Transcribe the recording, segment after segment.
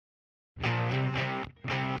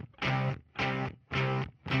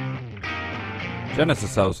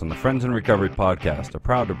Genesis House and the Friends in Recovery podcast are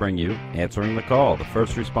proud to bring you Answering the Call, the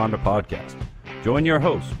First Responder podcast. Join your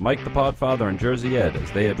hosts, Mike the Podfather and Jersey Ed,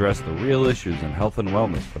 as they address the real issues in health and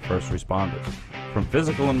wellness for first responders. From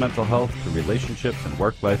physical and mental health to relationships and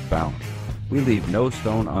work-life balance, we leave no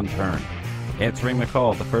stone unturned. Answering the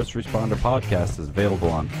Call, the First Responder podcast is available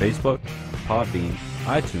on Facebook, Podbean,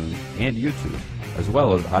 iTunes, and YouTube, as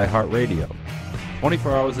well as iHeartRadio.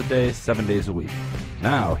 24 hours a day, 7 days a week.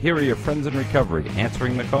 Now, here are your friends in recovery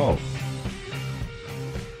answering the calls.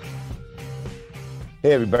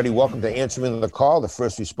 Hey, everybody. Welcome to Answering the Call, the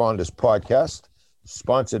First Responders podcast,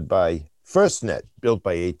 sponsored by FirstNet, built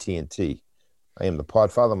by AT&T. I am the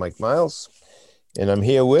Podfather, Mike Miles, and I'm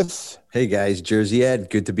here with... Hey, guys. Jersey Ed.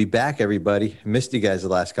 Good to be back, everybody. Missed you guys the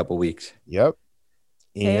last couple of weeks. Yep.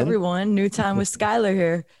 And hey, everyone. New time with Skylar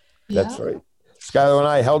here. That's right. Skylar and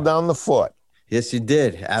I held down the fort. Yes, you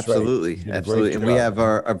did. Absolutely. Right. Absolutely. And we have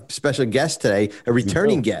our special guest today, a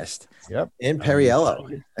returning guest. Yep. Ann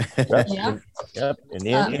Perriello. Yep. And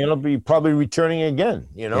Ann will be probably returning again.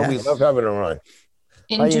 You know, We love having her on.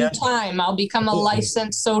 In due time, I'll become a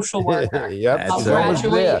licensed social worker. Yep. I'll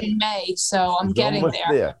graduate in May, so I'm getting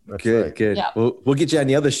there. Good. Yep. We'll get you on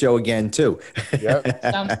the other show again, too. Yep.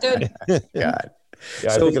 Sounds good. God. Yeah,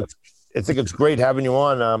 I think it's great having you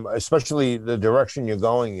on, especially the direction you're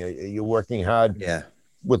going. You're working hard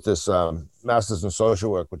with this Masters in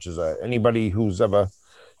Social Work, which is anybody who's ever,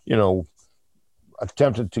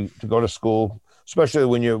 attempted to go to school, especially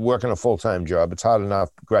when you're working a full-time job. It's hard enough,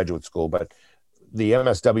 graduate school, but the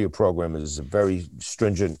MSW program is a very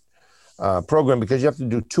stringent program because you have to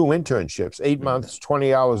do 2 internships, 8 months,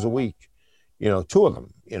 20 hours a week, 2 of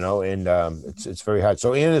them, and it's very hard.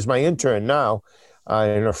 So Ann is my intern now.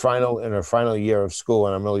 In her final year of school,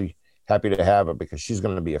 and I'm really happy to have her because she's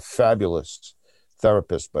going to be a fabulous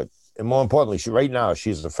therapist. And more importantly,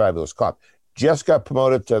 she's a fabulous cop. Just got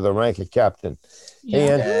promoted to the rank of captain.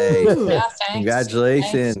 And thanks.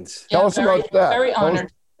 Congratulations! Tell us about that. Very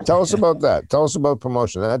honored. Tell us about that. Tell us about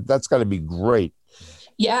promotion. That's got to be great.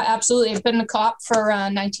 Yeah, absolutely. I've been a cop for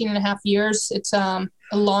 19 and a half years. It's a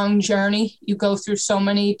long journey. You go through so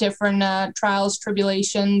many different trials,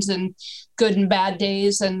 tribulations, and good and bad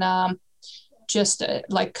days, and just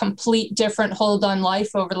like complete different hold on life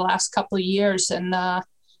over the last couple of years. And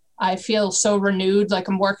I feel so renewed, like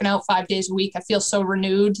I'm working out 5 days a week. I feel so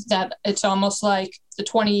renewed that it's almost like the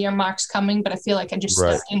 20-year mark's coming, but I feel like I just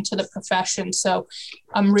stepped into the profession. So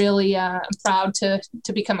I'm really proud to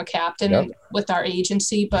become a captain with our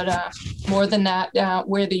agency, but more than that,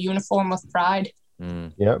 wear the uniform with pride.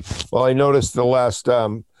 Yeah. Well, I noticed the last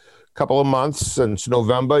couple of months since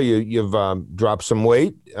November, you've dropped some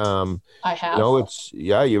weight. I have.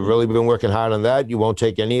 You've really been working hard on that. You won't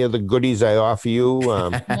take any of the goodies I offer you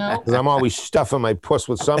because I'm always stuffing my puss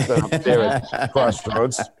with something up there at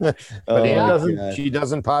Crossroads. But she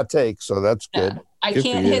doesn't partake, so that's good. I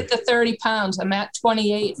can't hit the 30 pounds. I'm at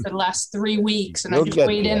 28 for the last 3 weeks, and I just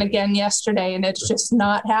weighed in again yesterday, and it's just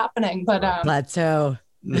not happening. But plateau.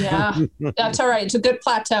 Yeah, that's all right. It's a good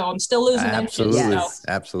plateau. I'm still losing inches. So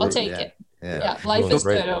Absolutely. I'll take it. Yeah. Life is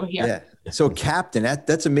good over here. Yeah. So captain,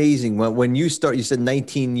 that's amazing. When you start, you said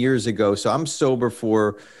 19 years ago. So I'm sober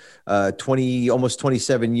for almost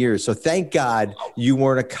 27 years. So thank God you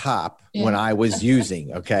weren't a cop when I was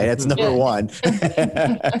using. Okay. That's number one.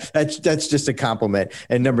 That's just a compliment.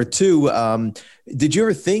 And number two, did you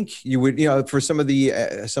ever think you would, for some of the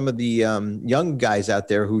young guys out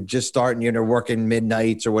there who just start and, working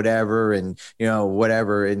midnights or whatever, and,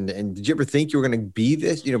 whatever. And did you ever think you were going to be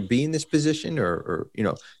this, be in this position or?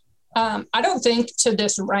 I don't think to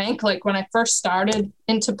this rank. Like when I first started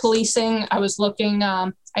into policing, I was looking,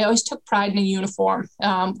 I always took pride in a uniform.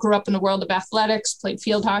 Grew up in the world of athletics, played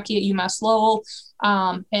field hockey at UMass Lowell.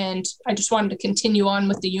 And I just wanted to continue on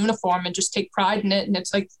with the uniform and just take pride in it. And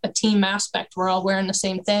it's like a team aspect. We're all wearing the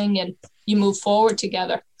same thing and you move forward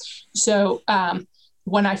together. So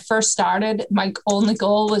when I first started, my only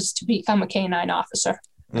goal was to become a K-9 officer.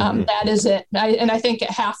 That is it. I think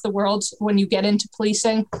half the world, when you get into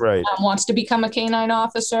policing, wants to become a K-9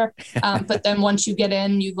 officer. But then once you get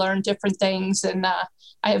in, you learn different things. And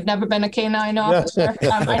I have never been a K-9 officer.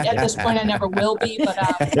 At this point, I never will be.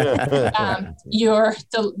 But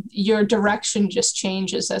your direction just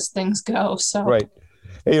changes as things go. So right.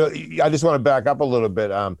 Hey, I just want to back up a little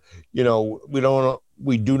bit.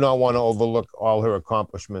 We do not want to overlook all her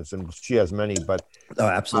accomplishments, and she has many. But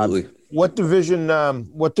absolutely. What division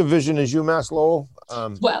is UMass Lowell?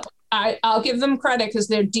 Well, I'll give them credit because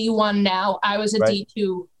they're D1 now. I was a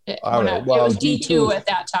D2. It was D2 at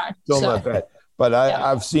that time. Still not bad. But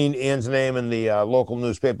I've seen Ann's name in the local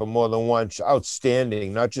newspaper more than once.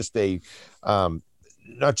 Outstanding, not just a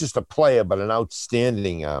player, but an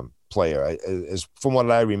outstanding player. As from what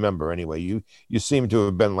I remember, anyway. You seem to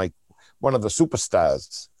have been like one of the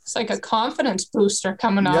superstars. It's like a confidence booster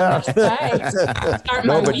coming on. Yeah. Hey, start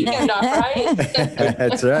my weekend off right.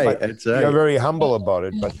 That's right. That's right. You're very humble about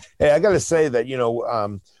it. But hey, I got to say that,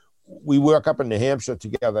 we work up in New Hampshire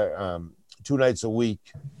together 2 nights a week.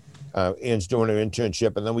 Ann's doing her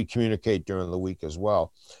internship, and then we communicate during the week as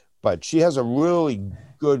well. But she has a really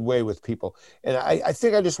good way with people. And I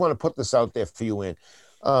think I just want to put this out there for you, Ann.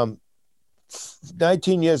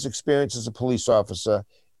 19 years experience as a police officer,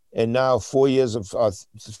 and now 3 years of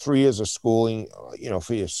schooling,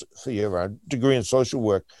 for your degree in social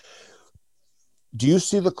work. Do you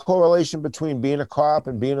see the correlation between being a cop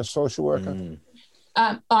and being a social worker?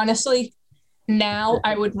 Honestly, now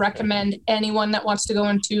I would recommend anyone that wants to go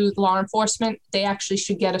into law enforcement, they actually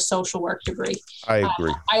should get a social work degree. I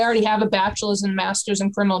agree. I already have a bachelor's and master's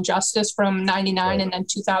in criminal justice from 99 and then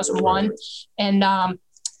 2001. Right. And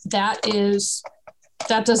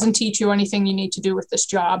that doesn't teach you anything you need to do with this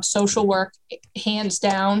job. Social work, hands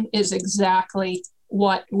down, is exactly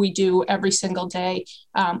what we do every single day.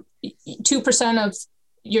 2% of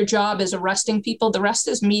your job is arresting people. The rest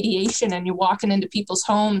is mediation, and you're walking into people's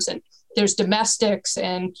homes, and there's domestics,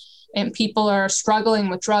 and people are struggling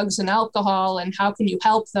with drugs and alcohol, and how can you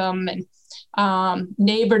help them? And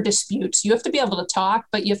neighbor disputes. You have to be able to talk,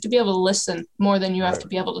 but you have to be able to listen more than you have to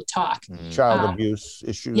be able to talk. Child abuse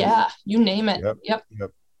issues. Yeah, you name it. Yep.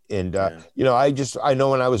 And, I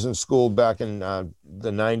know when I was in school back in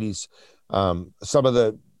the 90s, some of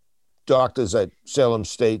the doctors at Salem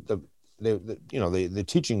State, the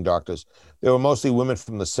teaching doctors, they were mostly women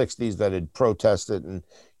from the 60s that had protested and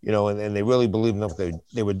they really believed in what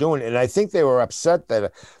they were doing. And I think they were upset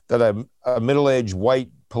that a middle-aged white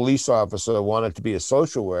police officer wanted to be a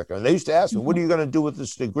social worker. And they used to ask me, what are you going to do with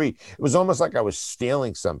this degree? It was almost like I was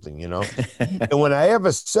stealing something, And when I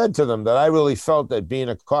ever said to them that I really felt that being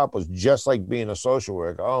a cop was just like being a social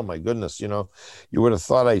worker, oh my goodness, you would have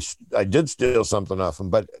thought I did steal something off them.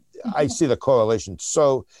 But I see the correlation.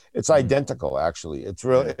 So it's identical, actually. It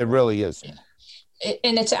really is. Yeah.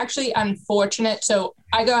 And it's actually unfortunate. So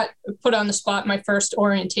I got put on the spot in my first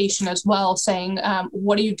orientation as well, saying,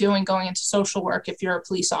 what are you doing going into social work if you're a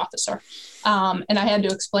police officer? And I had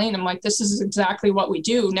to explain, I'm like, this is exactly what we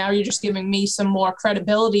do. Now you're just giving me some more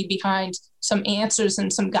credibility behind some answers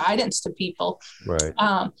and some guidance to people.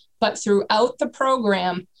 Right. But throughout the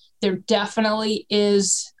program, there definitely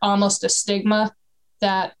is almost a stigma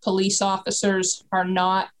that police officers are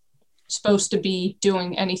not supposed to be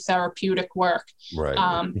doing any therapeutic work. Right.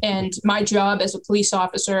 And my job as a police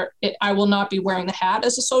officer, I will not be wearing the hat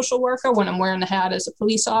as a social worker when I'm wearing the hat as a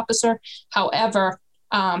police officer. However,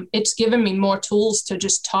 it's given me more tools to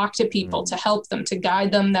just talk to people, to help them, to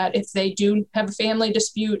guide them, that if they do have a family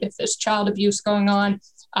dispute, if there's child abuse going on,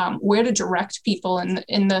 where to direct people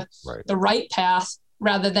in the right path,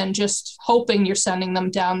 rather than just hoping you're sending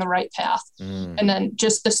them down the right path. And then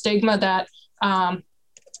just the stigma that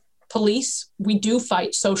police, we do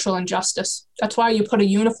fight social injustice. That's why you put a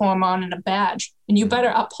uniform on and a badge, and you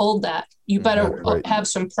better uphold that. You better have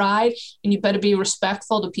some pride, and you better be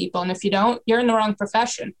respectful to people. And if you don't, you're in the wrong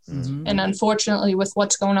profession. And unfortunately, with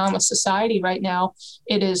what's going on with society right now,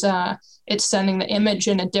 it's sending the image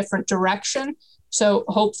in a different direction. So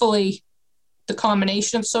hopefully the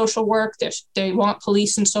combination of social work, they want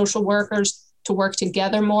police and social workers to work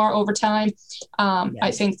together more over time. Yes.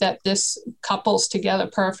 I think that this couples together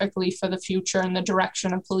perfectly for the future and the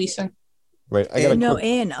direction of policing. Right.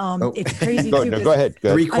 It's crazy. Go ahead.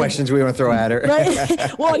 3 questions we want to throw at her.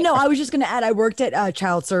 Right. Well, no, I was just going to add, I worked at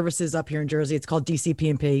Child Services up here in Jersey. It's called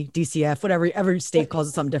DCP&P, DCF, whatever, every state calls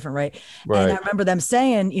it something different, right? And I remember them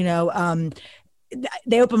saying,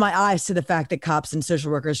 they opened my eyes to the fact that cops and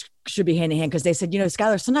social workers should be hand in hand, because they said,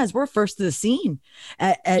 Skylar, sometimes we're first to the scene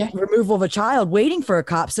at removal of a child, waiting for a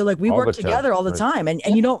cop. So we work together all the time. And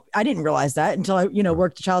I didn't realize that until I,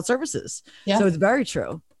 worked at Child Services. Yeah. So it's very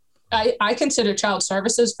true. I consider Child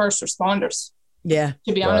Services first responders. Yeah.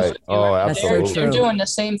 To be honest with you. Oh, absolutely. They're doing the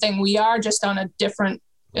same thing we are, just on a different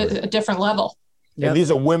level. Yep. And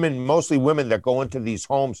these are women, mostly women, that go into these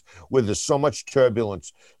homes where there's so much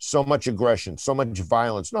turbulence, so much aggression, so much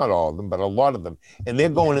violence. Not all of them, but a lot of them. And they're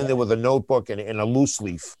going in there with a notebook and a loose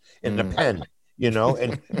leaf and a pen,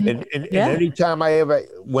 And any time I ever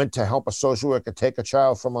went to help a social worker take a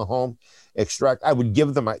child from a home, I would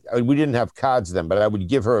give them, we didn't have cards then, but I would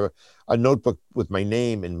give her a notebook with my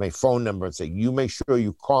name and my phone number and say, you make sure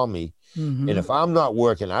you call me And if I'm not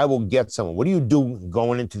working, I will get someone. What do you do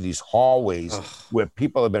going into these hallways where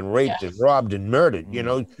people have been raped and robbed and murdered? You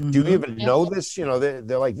know, do you even know this? You know,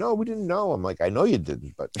 they're like, no, we didn't know. I'm like, I know you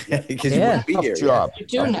didn't, but because you wouldn't be here. Job. You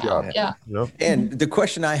do now. Yeah. You know? And the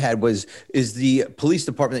question I had was, is the police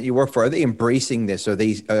department that you work for, are they embracing this? Are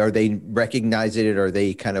they recognizing it? Are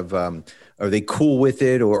they kind of, are they cool with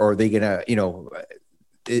it? Or are they going to, you know,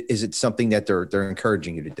 is it something that they're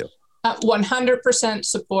encouraging you to do? 100%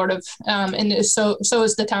 supportive. And so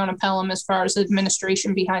is the town of Pelham as far as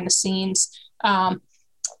administration behind the scenes.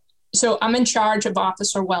 So I'm in charge of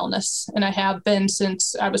officer wellness, and I have been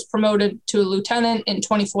since I was promoted to a lieutenant in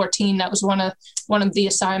 2014. That was one of the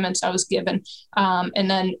assignments I was given. And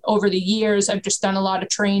then over the years, I've just done a lot of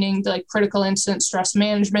training, like critical incident stress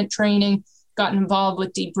management training, gotten involved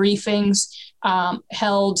with debriefings,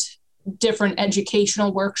 held different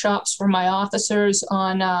educational workshops for my officers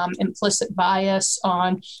on implicit bias,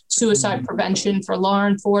 on suicide prevention for law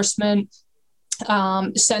enforcement,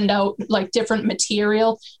 send out like different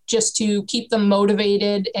material just to keep them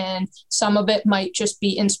motivated. And some of it might just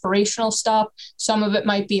be inspirational stuff. Some of it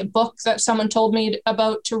might be a book that someone told me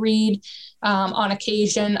about to read. On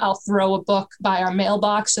occasion, I'll throw a book by our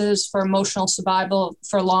mailboxes for emotional survival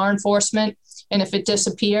for law enforcement. And if it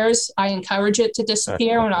disappears, I encourage it to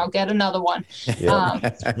disappear, and I'll get another one.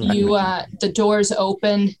 The doors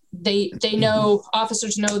open. They know,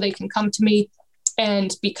 officers know they can come to me.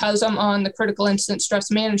 And because I'm on the critical incident stress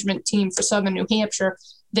management team for Southern New Hampshire,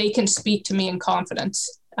 they can speak to me in confidence.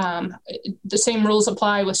 The same rules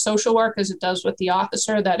apply with social work as it does with the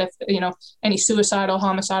officer, that if, you know, any suicidal,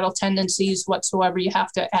 homicidal tendencies whatsoever, you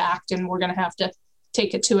have to act, and we're going to have to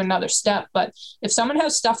take it to another step. But if someone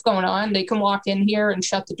has stuff going on, they can walk in here and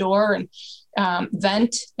shut the door and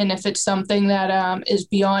vent. And if it's something that is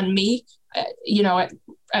beyond me, you know,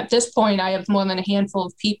 at this point, I have more than a handful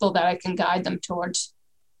of people that I can guide them towards.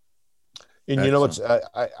 And you know what's,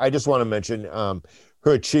 I just want to mention,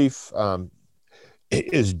 her chief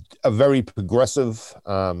is a very progressive,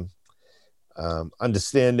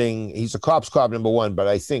 understanding. He's a cop's cop number one, but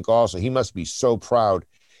I think also he must be so proud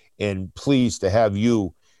and pleased to have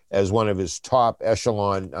you as one of his top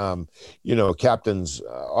echelon, captains.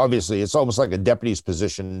 Obviously, it's almost like a deputy's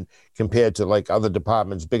position compared to like other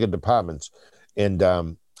departments, bigger departments. And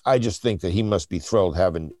I just think that he must be thrilled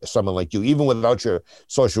having someone like you, even without your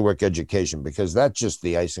social work education, because that's just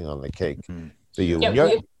the icing on the cake for you. Yeah, go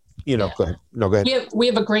ahead. No, go ahead. We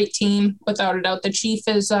have a great team, without a doubt. The chief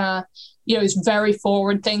is, he's very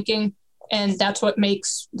forward thinking. And that's what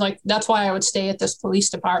makes, that's why I would stay at this police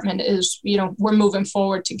department is, we're moving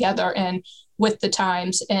forward together and with the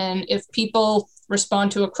times. And if people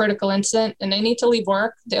respond to a critical incident and they need to leave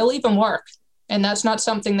work, they'll even work. And that's not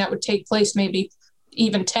something that would take place maybe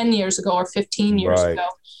even 10 years ago or 15 years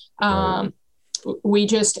ago. We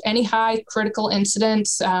just, any high critical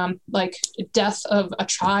incidents, like death of a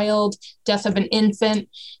child, death of an infant,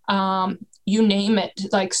 you name it,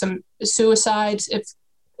 like some suicides,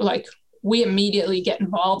 we immediately get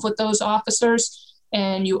involved with those officers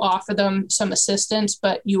and you offer them some assistance,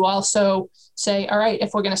 but you also say, all right,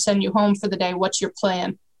 if we're going to send you home for the day, what's your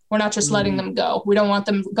plan? We're not just letting them go. We don't want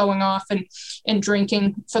them going off and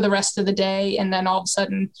drinking for the rest of the day. And then all of a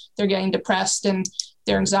sudden they're getting depressed and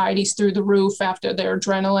their anxiety's through the roof after their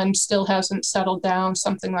adrenaline still hasn't settled down,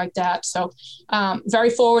 something like that. So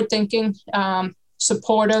very forward thinking,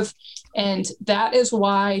 supportive. And that is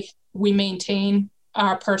why we maintain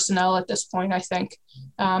our personnel at this point. I think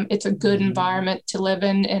it's a good environment to live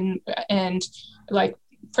in, and like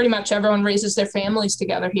pretty much everyone raises their families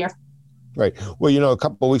together here. Right. Well, a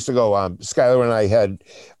couple of weeks ago, Skylar and I had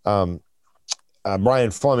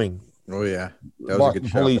Brian Fleming. Oh yeah, that was Boston a good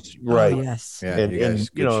show. Police, right? Oh, yes. Yeah,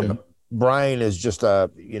 and Brian is just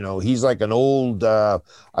he's like an old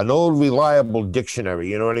reliable dictionary.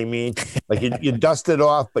 You know what I mean? Like you dust it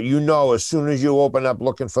off, but as soon as you open up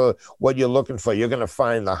looking for what you're looking for, you're going to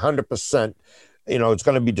find 100%. It's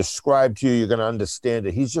going to be described to you. You're going to understand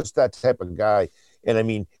it. He's just that type of guy. And I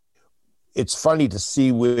mean, it's funny to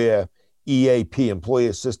see where EAP, employee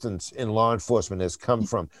assistance in law enforcement, has come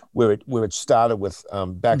from, where it started with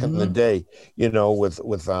back in the day,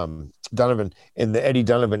 with Donovan and the Eddie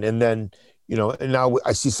Donovan, and then and now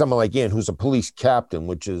I see someone like Ian, who's a police captain,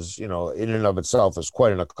 which is in and of itself is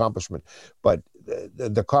quite an accomplishment. But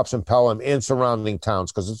the cops in Pelham and surrounding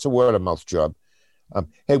towns, because it's a word of mouth job.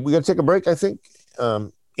 Hey, we're gonna take a break, I think.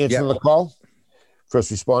 Answering the call,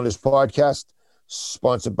 First Responders Podcast,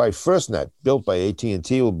 sponsored by FirstNet, built by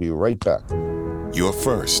AT&T. We'll be right back. You're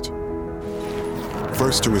first.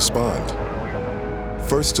 First to respond.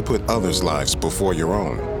 First to put others' lives before your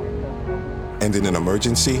own. And in an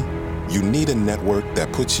emergency, you need a network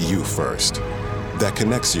that puts you first, that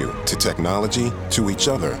connects you to technology, to each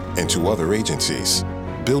other, and to other agencies.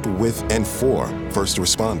 Built with and for first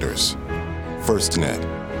responders.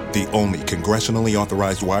 FirstNet, the only congressionally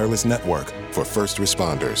authorized wireless network for first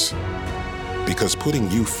responders. Because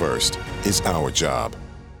putting you first is our job.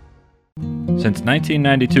 Since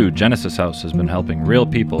 1992, Genesis House has been helping real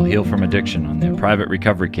people heal from addiction on their private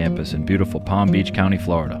recovery campus in beautiful Palm Beach County,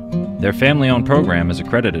 Florida. Their family-owned program is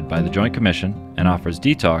accredited by the Joint Commission and offers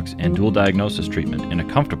detox and dual diagnosis treatment in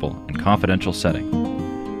a comfortable and confidential setting.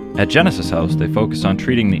 At Genesis House, they focus on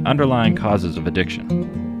treating the underlying causes of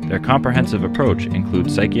addiction. Their comprehensive approach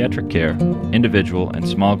includes psychiatric care, individual and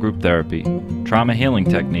small group therapy, trauma healing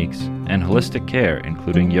techniques, and holistic care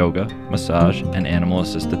including yoga, massage, and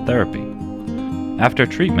animal-assisted therapy. After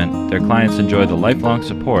treatment, their clients enjoy the lifelong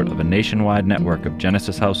support of a nationwide network of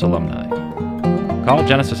Genesis House alumni. Call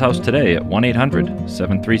Genesis House today at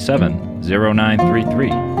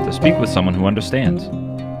 1-800-737-0933 to speak with someone who understands.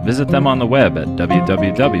 Visit them on the web at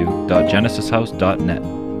www.genesishouse.net.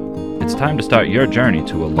 It's time to start your journey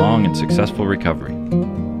to a long and successful recovery.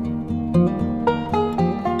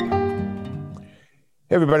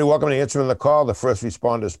 Hey everybody, welcome to Answering the Call, the First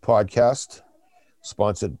Responders podcast,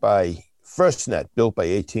 sponsored by FirstNet, built by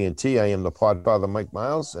AT&T. I am the podfather, Mike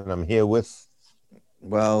Miles, and I'm here with...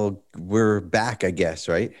 Well, we're back, I guess,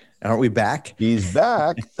 right? Aren't we back? He's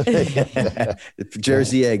back.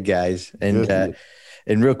 Jersey Egg, guys. And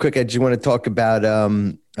real quick, I just want to talk about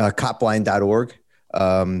copline.org.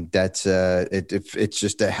 It's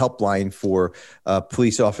just a helpline for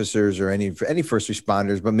police officers or any first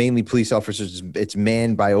responders, but mainly police officers. It's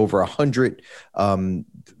manned by over 100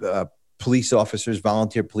 police officers,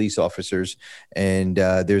 volunteer police officers, and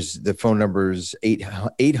there's the phone number is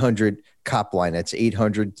 800 Copline. That's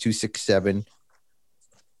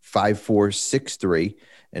 800-267-5463.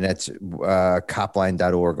 And that's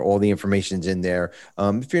copline.org. All the information's in there.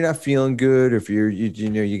 If you're not feeling good, or if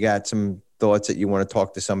you got some thoughts that you want to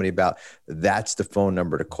talk to somebody about, that's the phone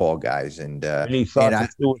number to call, guys. And any thoughts of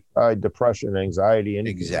suicide, depression, anxiety,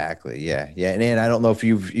 anything. Exactly. Yeah. And I don't know if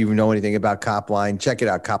you know anything about Copline. Check it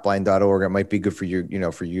out, copline.org. It might be good for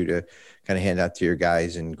you, for you to kind of hand out to your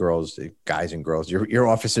guys and girls, your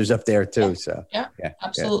officers up there too. Yeah. So yeah,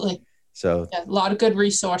 absolutely. Yeah. So a lot of good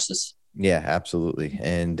resources. Yeah, absolutely.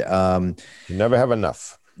 And you never have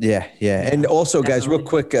enough. Yeah. And also, guys, real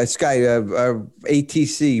quick, Sky,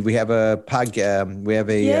 ATC, we have a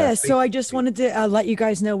podcast. So I just wanted to let you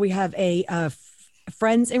guys know we have a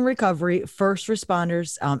Friends in Recovery, First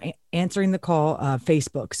Responders, Answering the Call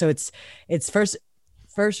Facebook. So it's First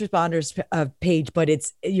Responders page, but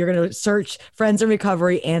you're going to search Friends in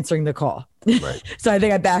Recovery, Answering the Call. Right. So I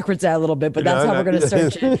think I backwards that a little bit, but that's how we're going to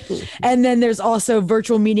search it. And then there's also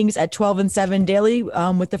virtual meetings at 12 and 7 daily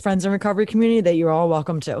with the Friends in Recovery community that you're all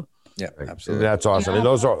welcome to. Yeah, absolutely. That's awesome. And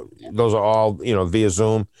those are all, via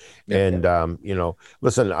Zoom. And,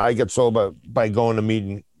 listen, I get sober by going to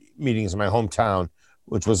meetings in my hometown,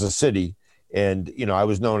 which was a city. And, I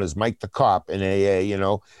was known as Mike the Cop in AA,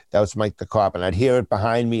 that was Mike the Cop. And I'd hear it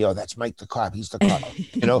behind me. Oh, that's Mike the Cop. He's the cop.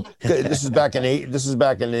 This is back in the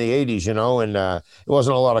 80s, and it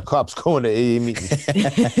wasn't a lot of cops going to AA meetings.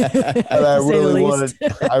 And I really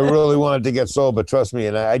wanted to get sober, trust me.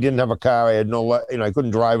 And I didn't have a car. I had I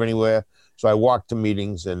couldn't drive anywhere. So I walked to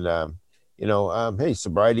meetings and, hey,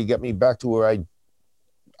 sobriety got me back to where I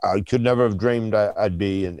could never have dreamed I'd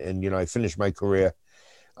be. And I finished my career.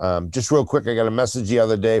 Just real quick, I got a message the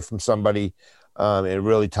other day from somebody, and it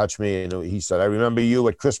really touched me. And he said, I remember you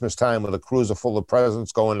at Christmas time with a cruiser full of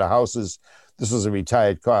presents going to houses. This was a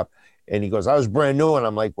retired cop. And he goes, I was brand new. And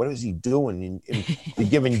I'm like, what is he doing? And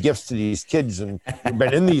giving gifts to these kids and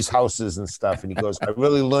been in these houses and stuff. And he goes, I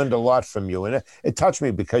really learned a lot from you. And it touched me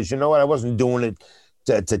because you know what? I wasn't doing it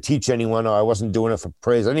to teach anyone, or I wasn't doing it for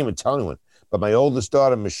praise. I didn't even tell anyone. But my oldest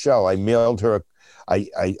daughter, Michelle, I mailed her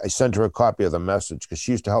I sent her a copy of the message because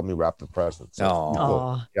she used to help me wrap the presents. Oh,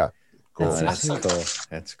 cool. Yeah. Cool.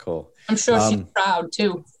 That's cool. I'm sure she's proud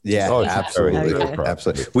too. Yeah, absolutely.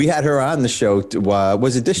 Absolutely. We had her on the show.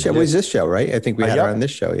 Was it this show? Was this show, right? I think we had her on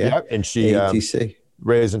this show. Yeah. Yep. And she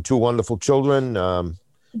raising two wonderful children.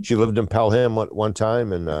 She lived in Pelham one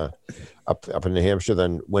time and up in New Hampshire,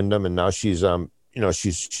 then Wyndham. And now she's,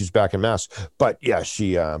 she's back in Mass. But yeah,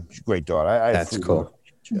 she's a great daughter. That's cool.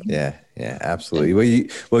 Yeah, absolutely.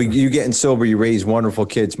 Well, you getting sober, you raise wonderful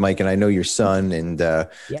kids, Mike, and I know your son, and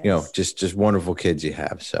just wonderful kids you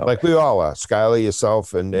have. So like we all are, Skylar,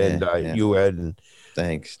 yourself, and you, Ed, and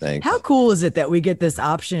Thanks. How cool is it that we get this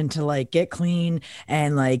option to like get clean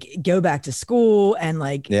and like go back to school and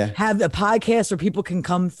like have a podcast where people can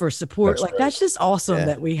come for support? That's just awesome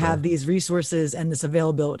that we have these resources and this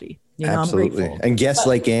availability. You know, absolutely. I'm grateful. And guests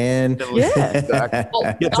like Ann. Yeah.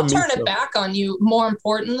 Well, I'll turn it back on you. More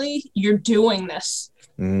importantly, you're doing this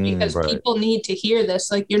because people need to hear this.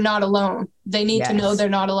 Like, you're not alone. They need to know they're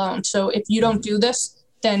not alone. So if you don't do this,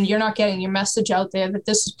 then you're not getting your message out there that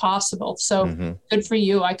this is possible. So good for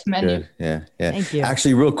you. I commend you. Yeah. Thank you.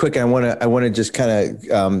 Actually, real quick, I want to just kind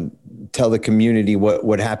of tell the community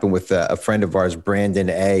what happened with a friend of ours, Brandon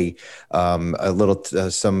A. About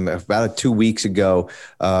 2 weeks ago,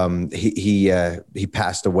 he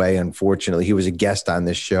passed away. Unfortunately, he was a guest on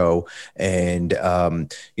this show, and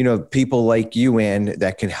people like you, Ann,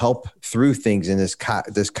 that can help through things in this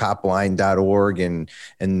copline.org and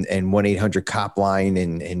 1-800-COP line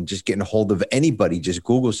and just getting a hold of anybody. Just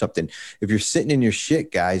Google something. If you're sitting in your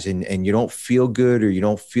shit, guys, and you don't feel good or you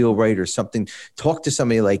don't feel right or something, talk to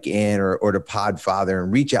somebody like Ann or the Podfather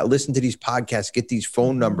and reach out, listen to these podcasts, get these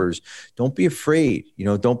phone numbers. Don't be afraid.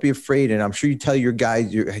 Don't be afraid. And I'm sure you tell your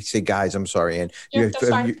guys, I'm sorry, Ann,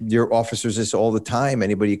 your officers this all the time.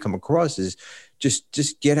 Anybody you come across is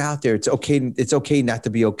just get out there. It's okay. It's okay not to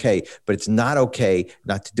be okay, but it's not okay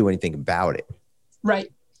not to do anything about it.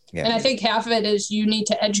 Right. Yeah. And I think half of it is you need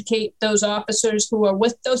to educate those officers who are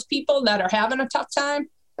with those people that are having a tough time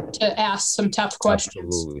to ask some tough questions.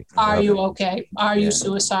 Absolutely. Are you okay? Are you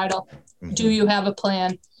suicidal? Do you have a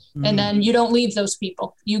plan? And then you don't leave those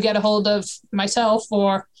people. You get a hold of myself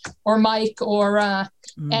or Mike or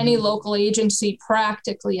any local agency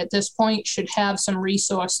practically at this point should have some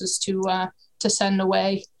resources to send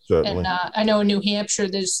away. Certainly. And I know in New Hampshire,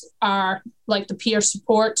 the peer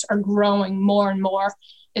supports are growing more and more.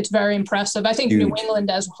 It's very impressive. I think New England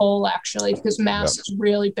as a whole, actually, because Mass is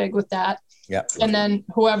really big with that. Yeah. And then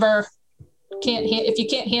whoever if you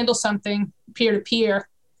can't handle something peer-to-peer,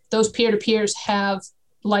 those peer-to-peers have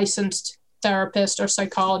licensed therapists or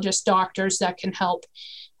psychologists, doctors that can help.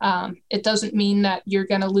 It doesn't mean that you're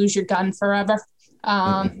going to lose your gun forever.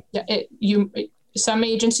 Some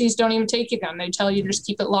agencies don't even take your gun. They tell you to just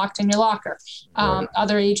keep it locked in your locker.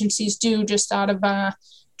 Other agencies do just out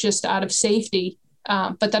of safety.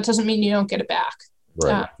 But that doesn't mean you don't get it back.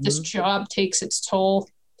 Right. This job takes its toll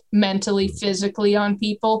mentally, physically on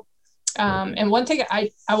people. And one thing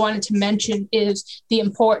I wanted to mention is the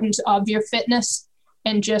importance of your fitness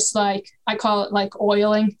and just like, I call it like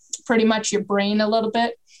oiling pretty much your brain a little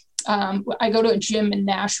bit. I go to a gym in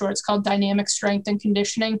Nashua. It's called Dynamic Strength and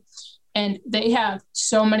Conditioning. And they have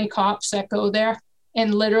so many cops that go there.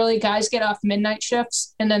 And literally guys get off midnight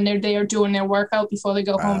shifts and then they're there doing their workout before they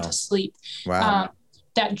go home to sleep. Wow.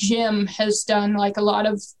 That gym has done like a lot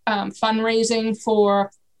of fundraising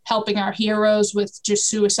for helping our heroes with just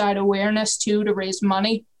suicide awareness too, to raise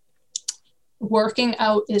money. Working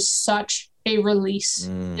out is such a release.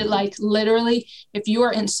 Like literally, if you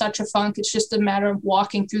are in such a funk, it's just a matter of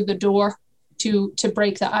walking through the door to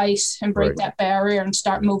break the ice and break that barrier and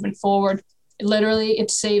start moving forward. Literally,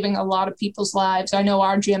 it's saving a lot of people's lives. I know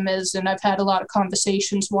our gym is, and I've had a lot of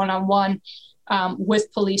conversations one-on-one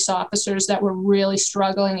with police officers that were really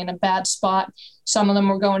struggling in a bad spot. Some of them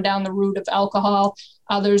were going down the route of alcohol.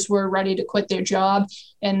 Others were ready to quit their job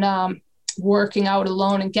and working out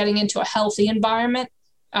alone and getting into a healthy environment.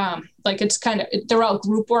 They're all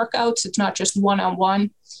group workouts. It's not just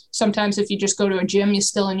one-on-one. Sometimes if you just go to a gym, you're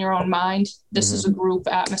still in your own mind. This is a group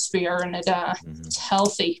atmosphere and it's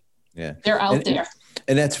healthy. Yeah. They're out there.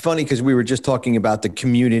 And that's funny because we were just talking about the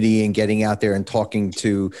community and getting out there and talking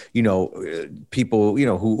to, people,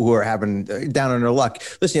 who are having down on their luck.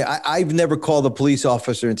 Listen, I've never called a police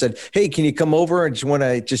officer and said, hey, can you come over? I just want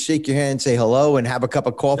to just shake your hand, say hello and have a cup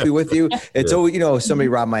of coffee with you. It's always, somebody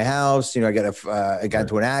robbed my house. I got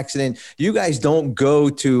into an accident. You guys don't go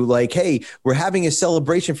to like, hey, we're having a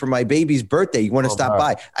celebration for my baby's birthday. You want to stop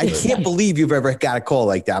by? I can't believe you've ever got a call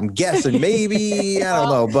like that. I'm guessing maybe, I don't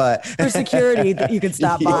know, but for security that you can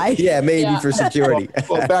stop by. Yeah, maybe for security.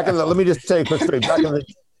 Well, let me just tell you quick story.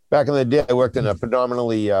 Back in the day, I worked in a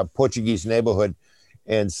predominantly Portuguese neighborhood,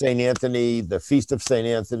 and St. Anthony, the Feast of St.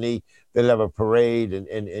 Anthony, they'd have a parade and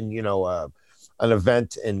an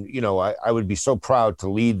event, and I would be so proud to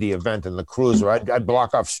lead the event and the cruiser. I'd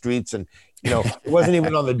block off streets, and it wasn't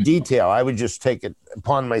even on the detail. I would just take it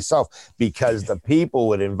upon myself because the people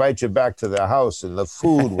would invite you back to their house and the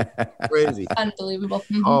food was crazy. Unbelievable.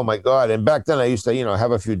 Oh my God. And back then I used to, have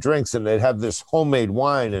a few drinks and they'd have this homemade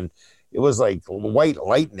wine and, it was like white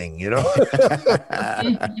lightning, you know.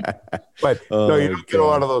 But no, you don't get a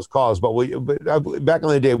lot of those calls. But back in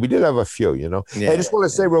the day, we did have a few, you know. I just want to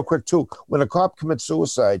say real quick too, when a cop commits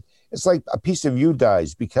suicide, it's like a piece of you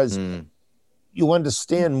dies because you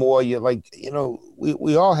understand more. You're like, you know,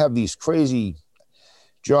 we all have these crazy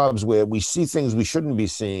jobs where we see things we shouldn't be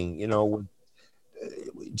seeing, you know,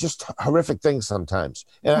 just horrific things sometimes.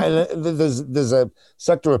 And there's a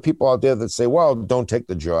sector of people out there that say, well, don't take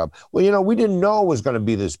the job. Well, you know, we didn't know it was going to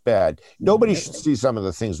be this bad. Nobody should see some of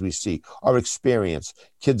the things we see or experience.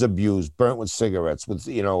 Kids abused, burnt with cigarettes, with,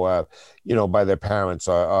 you know, by their parents,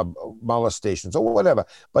 or molestations or whatever.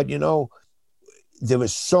 But, you know, there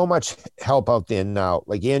is so much help out there now.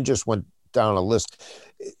 Like Ann just went down a list.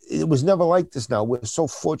 It was never like this now. We're so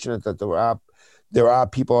fortunate that there are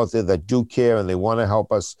people out there that do care and they want to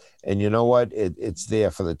help us. And you know what? It's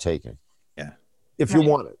there for the taking. Yeah. If you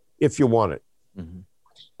want it. Mm-hmm.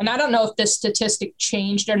 And I don't know if this statistic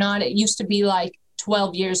changed or not. It used to be like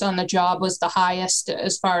 12 years on the job was the highest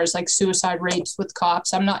as far as like suicide rates with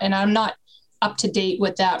cops. I'm not up to date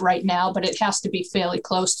with that right now, but it has to be fairly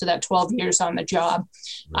close to that 12 years on the job.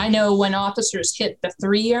 Right. I know when officers hit the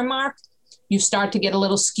 3-year mark, you start to get a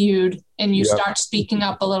little skewed and you start speaking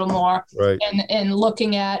up a little more and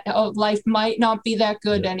looking at, life might not be that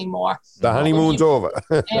good anymore. The honeymoon's over.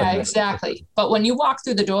 Yeah, exactly. But when you walk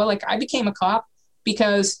through the door, like I became a cop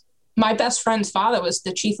because my best friend's father was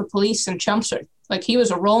the chief of police in Chelmsford. Like he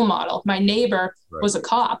was a role model. My neighbor was a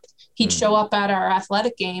cop. He'd show up at our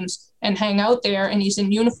athletic games and hang out there, and he's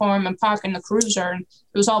in uniform and parking the cruiser, and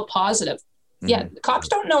it was all positive. Yeah, cops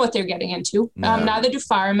don't know what they're getting into. Neither do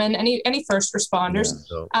firemen, any first responders.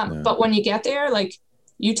 But when you get there, like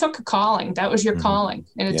you took a calling. That was your calling,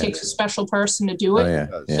 and it takes a special person to do it.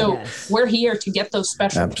 So we're here to get those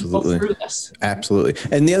special people through this. Absolutely.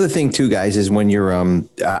 And the other thing too, guys, is when you're,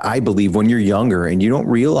 I believe when you're younger and you don't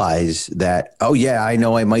realize that, oh yeah, I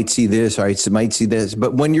know I might see this, or I might see this.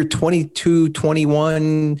 But when you're 22,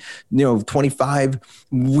 21, 25,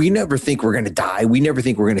 we never think we're going to die. We never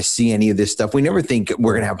think we're going to see any of this stuff. We never think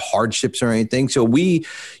we're going to have hardships or anything. So we,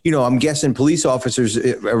 I'm guessing police officers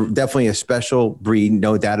are definitely a special breed,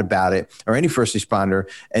 no doubt about it, or any first responder.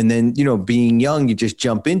 And then, being young, you just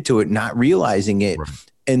jump into it, not realizing it. Right.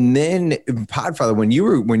 And then Podfather, when you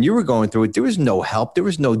were going through it, there was no help. There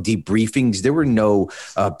was no debriefings. There were no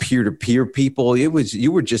peer-to-peer people. You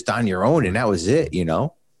were just on your own, and that was it,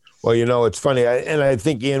 Well, it's funny, and I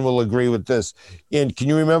think Ian will agree with this. Ian, can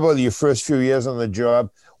you remember your first few years on the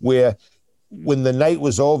job where when the night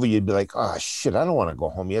was over, you'd be like, oh, shit, I don't want to go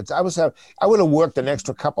home yet. I would have worked an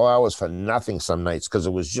extra couple hours for nothing some nights because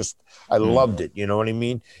it was just, I loved it, you know what I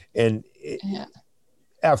mean? And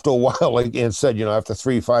after a while, like Ian said, after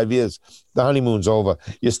 3-5 years, the honeymoon's over.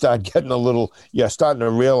 You start getting you're starting to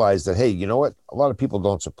realize that, hey, you know what? A lot of people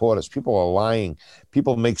don't support us. People are lying.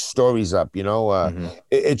 People make stories up,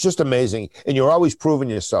 It's just amazing. And you're always proving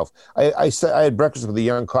yourself. I had breakfast with a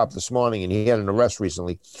young cop this morning, and he had an arrest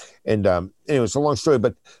recently. And anyway, it's a long story,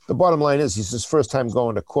 but the bottom line is he's his first time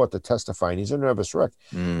going to court to testify, and he's a nervous wreck.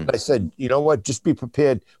 And I said, you know what? Just be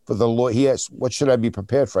prepared for the lawyer. He asked, what should I be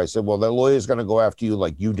prepared for? I said, well, the lawyer's going to go after you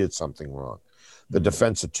like you did something wrong. The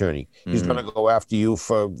defense attorney. He's going to go after you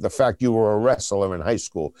for the fact you were a wrestler in high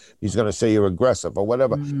school. He's going to say you're aggressive or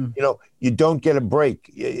whatever. You don't get a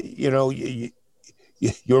break. You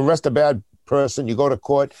arrest a bad person, you go to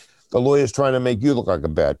court, the lawyer's trying to make you look like a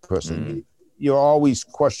bad person. You're always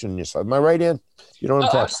questioning yourself. Am I right, Ann? You know what I'm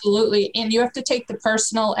talking about? Absolutely. And you have to take the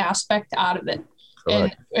personal aspect out of it.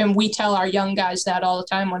 And we tell our young guys that all the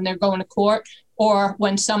time when they're going to court, or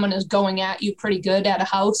when someone is going at you pretty good at a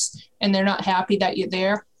house and they're not happy that you're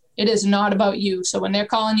there. It is not about you. So when they're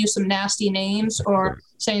calling you some nasty names or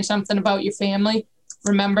saying something about your family,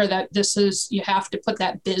 remember that you have to put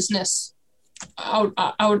that business out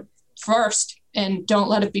first, and don't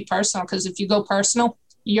let it be personal. Because if you go personal,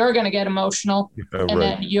 you're going to get emotional, and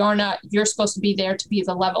then you're supposed to be there to be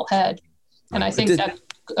the level head. And I think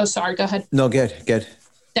sorry, go ahead. No, good.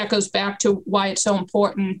 That goes back to why it's so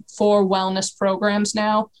important for wellness programs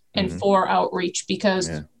now and for outreach, because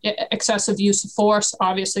excessive use of force,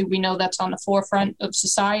 obviously we know that's on the forefront of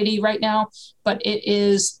society right now, but it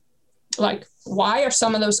is like, why are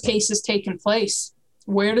some of those cases taking place?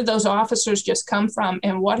 Where did those officers just come from?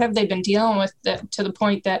 And what have they been dealing with to the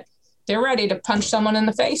point that they're ready to punch someone in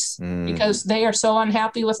the face because they are so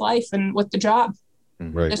unhappy with life and with the job?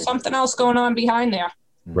 Right. There's something else going on behind there.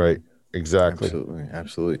 Right. Exactly.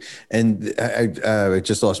 Absolutely. And I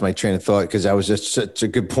just lost my train of thought because that was just such a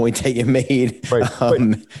good point that you made.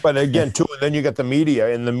 Right. But again, too, and then you got the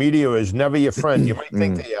media, and the media is never your friend. You might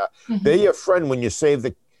think they are. They're your friend when you save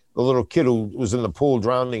the little kid who was in the pool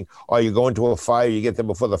drowning, or you go into a fire, you get there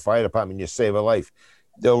before the fire department, you save a life.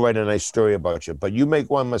 They'll write a nice story about you. But you make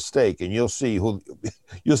one mistake, and you'll see what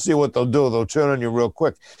they'll do. They'll turn on you real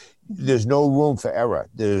quick. There's no room for error.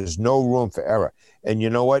 There's no room for error. And you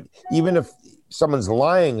know what? Even if someone's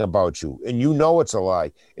lying about you, and you know it's a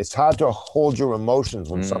lie, it's hard to hold your emotions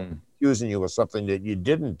when someone's accusing you of something that you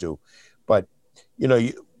didn't do. But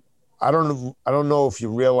I don't know if you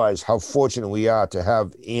realize how fortunate we are to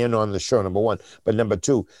have Ann on the show, number one. But number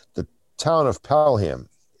two, the town of Pelham,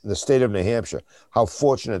 in the state of New Hampshire, how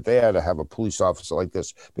fortunate they are to have a police officer like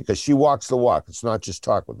this, because she walks the walk. It's not just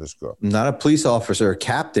talk with this girl. Not a police officer, a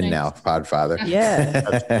captain now, Podfather. Yeah.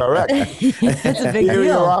 That's correct. That's a big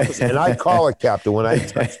deal. And I call it captain when I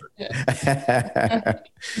touch her.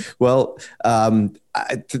 Well,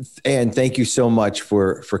 Ann, thank you so much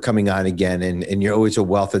for coming on again, and you're always a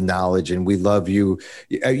wealth of knowledge, and we love you.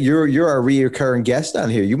 You're our recurring guest on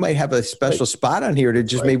here. You might have a special spot on here to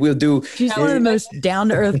just maybe we'll do. She's one of the most down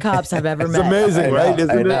to earth cops I've ever met. It's amazing, right?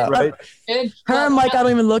 Isn't it? Right? Her and Mike, I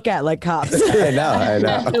don't even look at like cops. I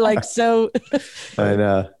know. They're like so. I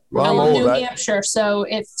know. I'm in New Hampshire, so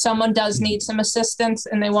if someone does need some assistance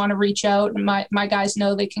and they want to reach out, my guys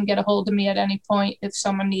know they can get a hold of me at any point if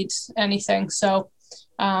someone needs anything. So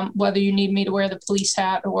whether you need me to wear the police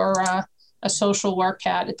hat or a social work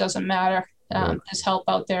hat, it doesn't matter. There's help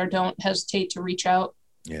out there. Don't hesitate to reach out.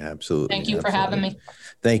 Yeah, absolutely. Thank you for having me.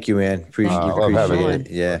 Thank you, Ann. Appreciate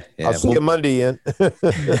it. Yeah. I'll see you Monday, Ann.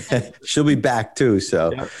 She'll be back too.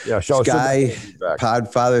 So Sky,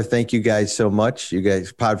 Podfather, thank you guys so much. You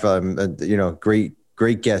guys, Podfather,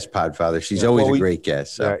 great guest, Podfather. She's always a great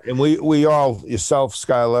guest. So. Yeah, and we all, yourself,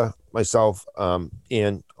 Skylar, myself,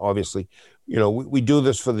 Ann, obviously, we do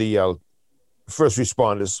this for the first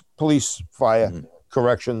responders, police, fire,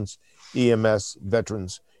 corrections, EMS,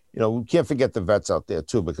 veterans. We can't forget the vets out there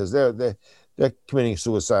too, because they're committing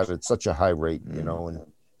suicide at such a high rate, and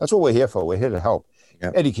that's what we're here for. We're here to help.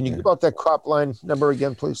 Yep. Eddie, can you give out that cop line number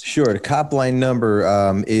again, please? Sure. The cop line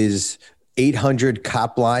number is 800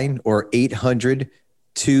 cop line, or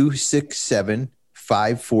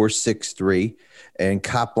 800-267-5463, and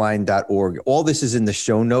copline.org. All this is in the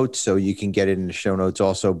show notes, so you can get it in the show notes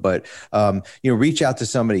also. But reach out to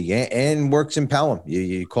somebody. Ann works in Pelham.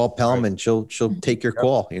 You call Pelham, and she'll take your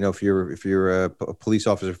call. If you're a police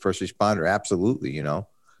officer, first responder, absolutely. And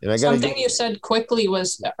something you said quickly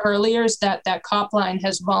was earlier is that cop line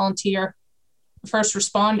has volunteer first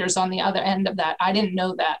responders on the other end of that. I didn't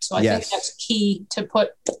know that. So I think that's key to put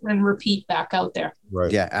and repeat back out there.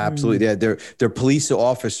 Right. Yeah, absolutely. Yeah, they're police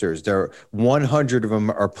officers. 100 of them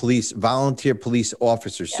are volunteer police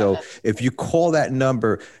officers. Yeah. So if you call that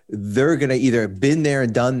number, they're going to either been there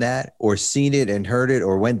and done that, or seen it and heard it,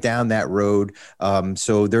 or went down that road.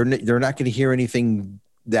 So they're not going to hear anything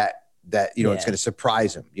that it's going to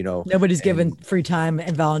surprise them. Nobody's given free time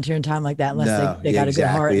and volunteering time like that unless they got a good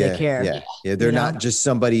heart and they care. Yeah. They're not just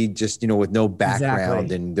somebody with no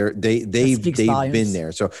background, and they've been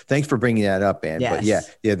there. So thanks for bringing that up, Ann.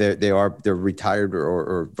 Yes. But they're retired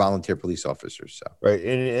or volunteer police officers. So right,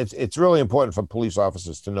 and it's really important for police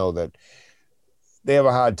officers to know that they have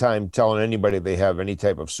a hard time telling anybody they have any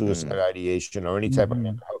type of suicide ideation or any type of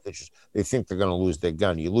mental health issues. They think they're going to lose their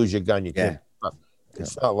gun. You lose your gun, you can't.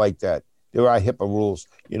 It's not like that. There are HIPAA rules.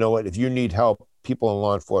 You know what? If you need help, people in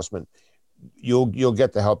law enforcement, you'll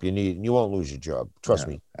get the help you need, and you won't lose your job. Trust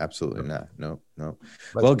me. Absolutely not. No.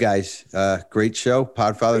 Well, guys, great show.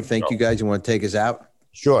 Podfather, thank you guys. You want to take us out?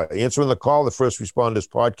 Sure. Answering the Call, the First Responders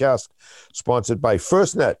podcast, sponsored by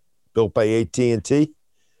FirstNet, built by AT&T.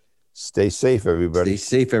 Stay safe, everybody.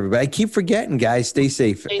 Stay safe, everybody. I keep forgetting, guys. Stay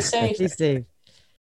safe. Stay safe. Stay safe.